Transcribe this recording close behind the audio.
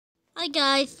Hi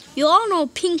guys, you all know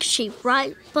Pink Sheep,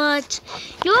 right? But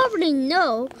you already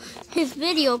know his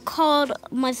video called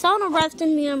My Son Arrested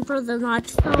Me in Prison Life,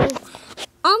 so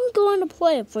I'm going to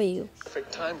play it for you.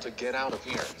 Perfect time to get out of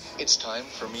here. It's time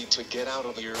for me to get out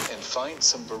of here and find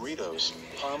some burritos.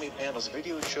 Pommy Panda's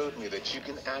video showed me that you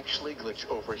can actually glitch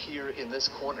over here in this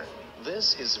corner.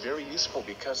 This is very useful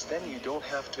because then you don't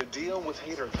have to deal with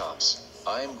hater cops.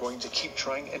 I'm going to keep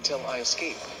trying until I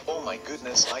escape. Oh my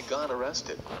goodness, I got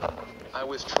arrested. I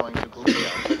was trying to glitch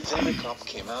out, but then a cop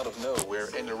came out of nowhere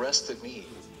and arrested me.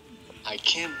 I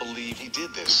can't believe he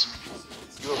did this.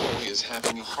 Your boy is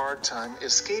having a hard time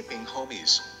escaping,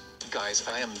 homies. Guys,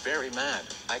 I am very mad.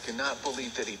 I cannot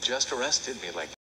believe that he just arrested me like